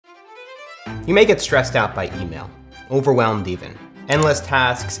You may get stressed out by email, overwhelmed even. Endless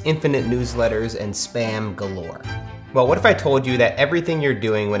tasks, infinite newsletters, and spam galore. Well, what if I told you that everything you're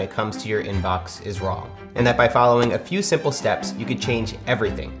doing when it comes to your inbox is wrong, and that by following a few simple steps, you could change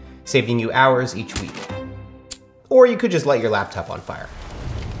everything, saving you hours each week? Or you could just light your laptop on fire.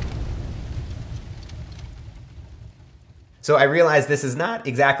 So I realize this is not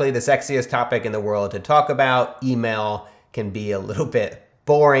exactly the sexiest topic in the world to talk about. Email can be a little bit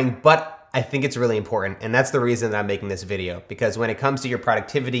boring, but I think it's really important, and that's the reason that I'm making this video, because when it comes to your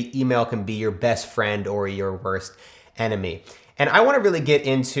productivity, email can be your best friend or your worst enemy. And I want to really get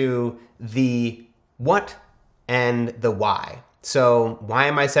into the what and the why. So why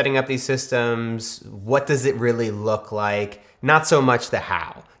am I setting up these systems? What does it really look like? Not so much the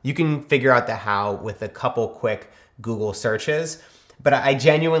how. You can figure out the how with a couple quick Google searches. But I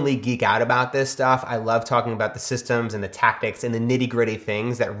genuinely geek out about this stuff. I love talking about the systems and the tactics and the nitty-gritty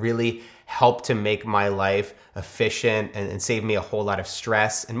things that really help to make my life efficient and save me a whole lot of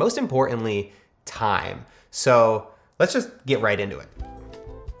stress, and most importantly, time. So let's just get right into it.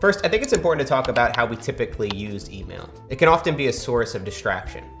 First, I think it's important to talk about how we typically use email. It can often be a source of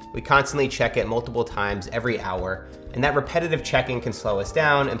distraction. We constantly check it multiple times every hour, and that repetitive checking can slow us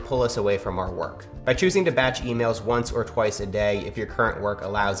down and pull us away from our work. By choosing to batch emails once or twice a day, if your current work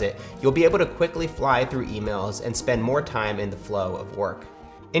allows it, you'll be able to quickly fly through emails and spend more time in the flow of work.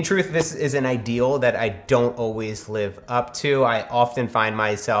 In truth, this is an ideal that I don't always live up to. I often find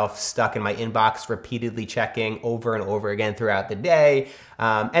myself stuck in my inbox, repeatedly checking over and over again throughout the day,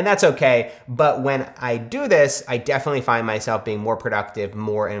 and that's okay. But when I do this, I definitely find myself being more productive,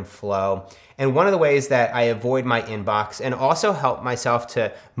 more in flow. And one of the ways that I avoid my inbox and also help myself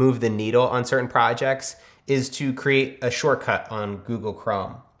to move the needle on certain projects is to create a shortcut on Google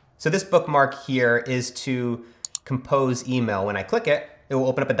Chrome. So this bookmark here is to compose email. When I click it, it will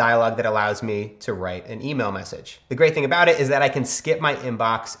open up a dialog that allows me to write an email message. The great thing about it is that I can skip my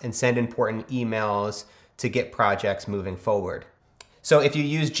inbox and send important emails to get projects moving forward. So if you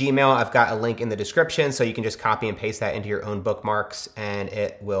use Gmail, I've got a link in the description so you can just copy and paste that into your own bookmarks and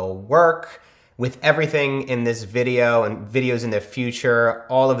it will work. With everything in this video and videos in the future,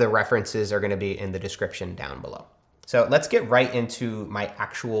 all of the references are going to be in the description down below. So let's get right into my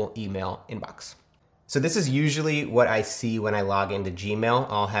actual email inbox. So this is usually what I see when I log into Gmail.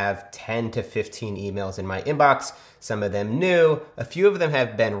 I'll have 10 to 15 emails in my inbox, some of them new. A few of them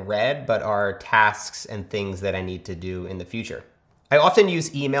have been read, but are tasks and things that I need to do in the future. I often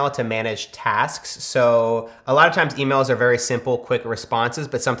use email to manage tasks. So a lot of times emails are very simple, quick responses,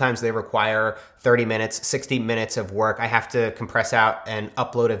 but sometimes they require 30 minutes, 60 minutes of work. I have to compress out and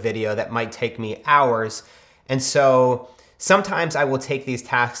upload a video that might take me hours. And so sometimes I will take these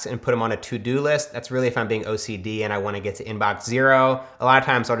tasks and put them on a to-do list. That's really if I'm being OCD and I want to get to inbox 0. A lot of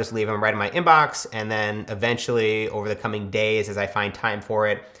times I'll just leave them right in my inbox, and then eventually over the coming days as I find time for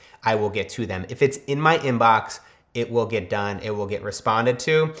it, I will get to them. If it's in my inbox, it will get done, it will get responded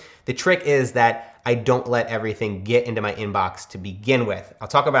to. The trick is that I don't let everything get into my inbox to begin with. I'll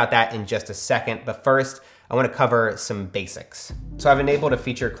talk about that in just a second, but first, I want to cover some basics. So I've enabled a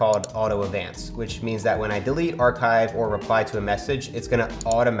feature called Auto Advance, which means that when I delete, archive, or reply to a message, it's gonna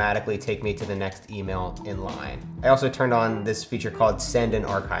automatically take me to the next email in line. I also turned on this feature called Send and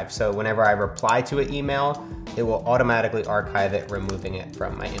Archive. So whenever I reply to an email, it will automatically archive it, removing it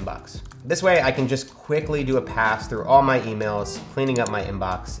from my inbox. This way I can just quickly do a pass through all my emails, cleaning up my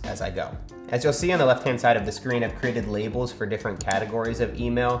inbox as I go. As you'll see on the left-hand side of the screen, I've created labels for different categories of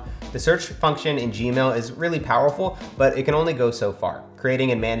email. The search function in Gmail is really powerful, but it can only go so far.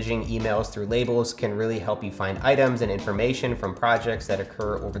 Creating and managing emails through labels can really help you find items and information from projects that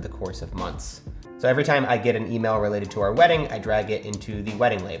occur over the course of months. So every time I get an email related to our wedding, I drag it into the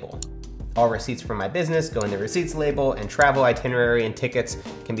wedding label. All receipts from my business go in the receipts label, and travel itinerary and tickets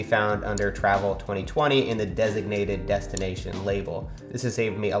can be found under Travel 2020 in the designated destination label. This has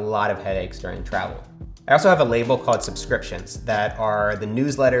saved me a lot of headaches during travel. I also have a label called subscriptions that are the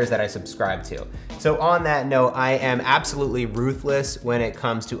newsletters that I subscribe to. So on that note, I am absolutely ruthless when it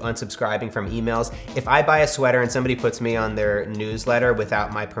comes to unsubscribing from emails. If I buy a sweater and somebody puts me on their newsletter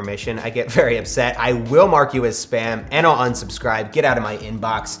without my permission, I get very upset. I will mark you as spam and I'll unsubscribe, get out of my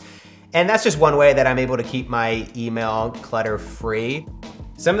inbox. And that's just one way that I'm able to keep my email clutter free.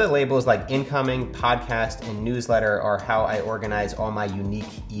 Some of the labels like incoming, podcast, and newsletter are how I organize all my unique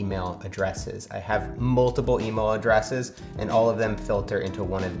email addresses. I have multiple email addresses and all of them filter into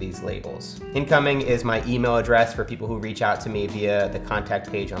one of these labels. Incoming is my email address for people who reach out to me via the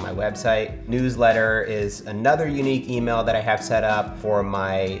contact page on my website. Newsletter is another unique email that I have set up for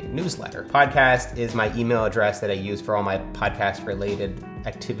my newsletter. Podcast is my email address that I use for all my podcast related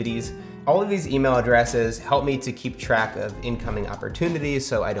activities. All of these email addresses help me to keep track of incoming opportunities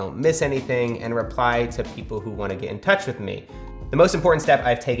so I don't miss anything and reply to people who want to get in touch with me. The most important step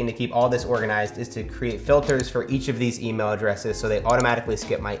I've taken to keep all this organized is to create filters for each of these email addresses so they automatically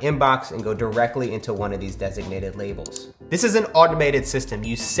skip my inbox and go directly into one of these designated labels. This is an automated system.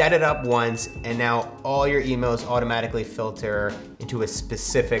 You set it up once and now all your emails automatically filter into a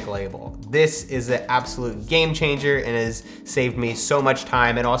specific label. This is an absolute game changer and has saved me so much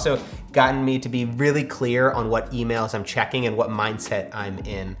time and also gotten me to be really clear on what emails I'm checking and what mindset I'm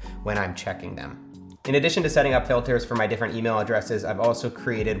in when I'm checking them. In addition to setting up filters for my different email addresses, I've also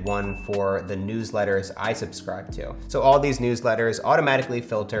created one for the newsletters I subscribe to. So all these newsletters automatically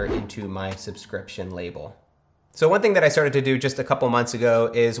filter into my subscription label. So one thing that I started to do just a couple months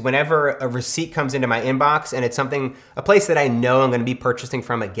ago is whenever a receipt comes into my inbox and it's a place that I know I'm gonna be purchasing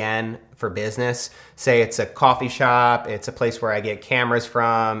from again for business, say it's a coffee shop, it's a place where I get cameras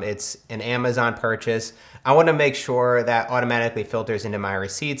from, it's an Amazon purchase, I wanna make sure that automatically filters into my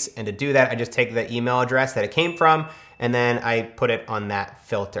receipts. And to do that, I just take the email address that it came from and then I put it on that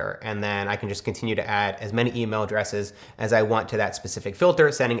filter. And then I can just continue to add as many email addresses as I want to that specific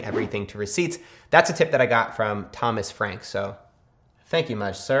filter, sending everything to receipts. That's a tip that I got from Thomas Frank. So thank you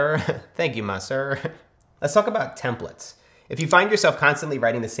much, sir. Thank you, my sir. Let's talk about templates. If you find yourself constantly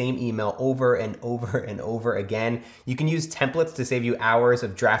writing the same email over and over and over again, you can use templates to save you hours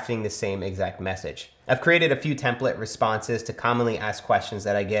of drafting the same exact message. I've created a few template responses to commonly asked questions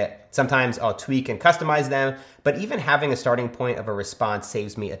that I get. Sometimes I'll tweak and customize them, but even having a starting point of a response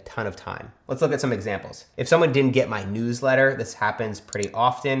saves me a ton of time. Let's look at some examples. If someone didn't get my newsletter, this happens pretty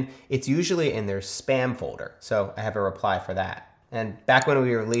often, it's usually in their spam folder. So I have a reply for that. And back when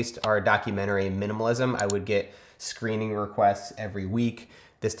we released our documentary Minimalism, I would get screening requests every week.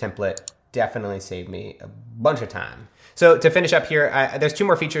 This template definitely saved me a bunch of time. So to finish up here, there's two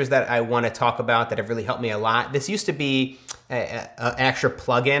more features that I want to talk about that have really helped me a lot. This used to be an extra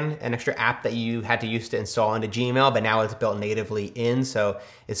plugin, an extra app that you had to use to install into Gmail, but now it's built natively in, so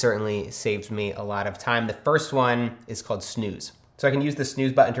it certainly saves me a lot of time. The first one is called Snooze. So I can use the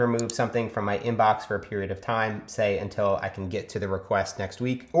snooze button to remove something from my inbox for a period of time, say until I can get to the request next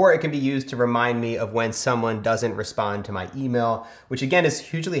week. Or it can be used to remind me of when someone doesn't respond to my email, which again is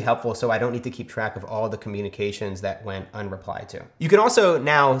hugely helpful so I don't need to keep track of all the communications that went unreplied to. You can also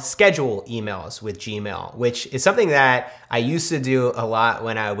now schedule emails with Gmail, which is something that I used to do a lot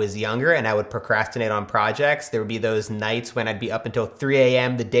when I was younger and I would procrastinate on projects. There would be those nights when I'd be up until 3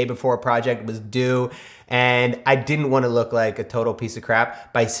 a.m. the day before a project was due, and I didn't want to look like a total piece of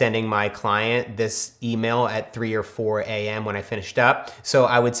crap by sending my client this email at 3 or 4 a.m. when I finished up. So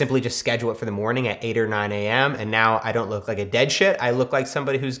I would simply just schedule it for the morning at 8 or 9 a.m. And now I don't look like a dead shit. I look like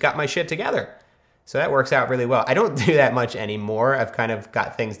somebody who's got my shit together. So that works out really well. I don't do that much anymore. I've kind of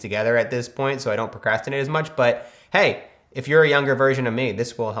got things together at this point, so I don't procrastinate as much. But hey, if you're a younger version of me,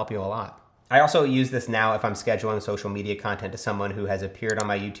 this will help you a lot. I also use this now if I'm scheduling social media content to someone who has appeared on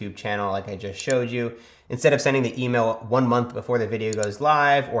my YouTube channel like I just showed you. Instead of sending the email 1 month before the video goes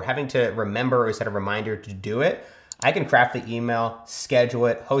live or having to remember or set a reminder to do it, I can craft the email, schedule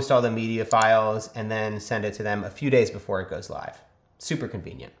it, host all the media files, and then send it to them a few days before it goes live. Super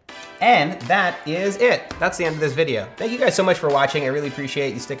convenient. And that is it. That's the end of this video. Thank you guys so much for watching. I really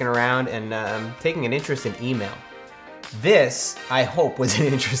appreciate you sticking around and taking an interest in email. This, I hope, was an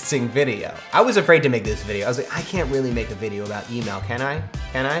interesting video. I was afraid to make this video. I was like, I can't really make a video about email, can I?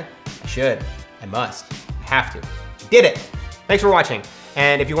 Can I? I should. I must. I have to. I did it. Thanks for watching.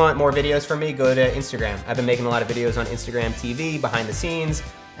 And if you want more videos from me, go to Instagram. I've been making a lot of videos on Instagram TV, behind the scenes,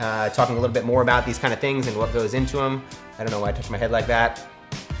 talking a little bit more about these kind of things and what goes into them. I don't know why I touched my head like that.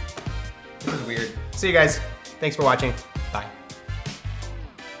 It was weird. See you guys. Thanks for watching. Bye.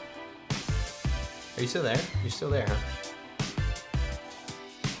 Are you still there? You're still there, huh?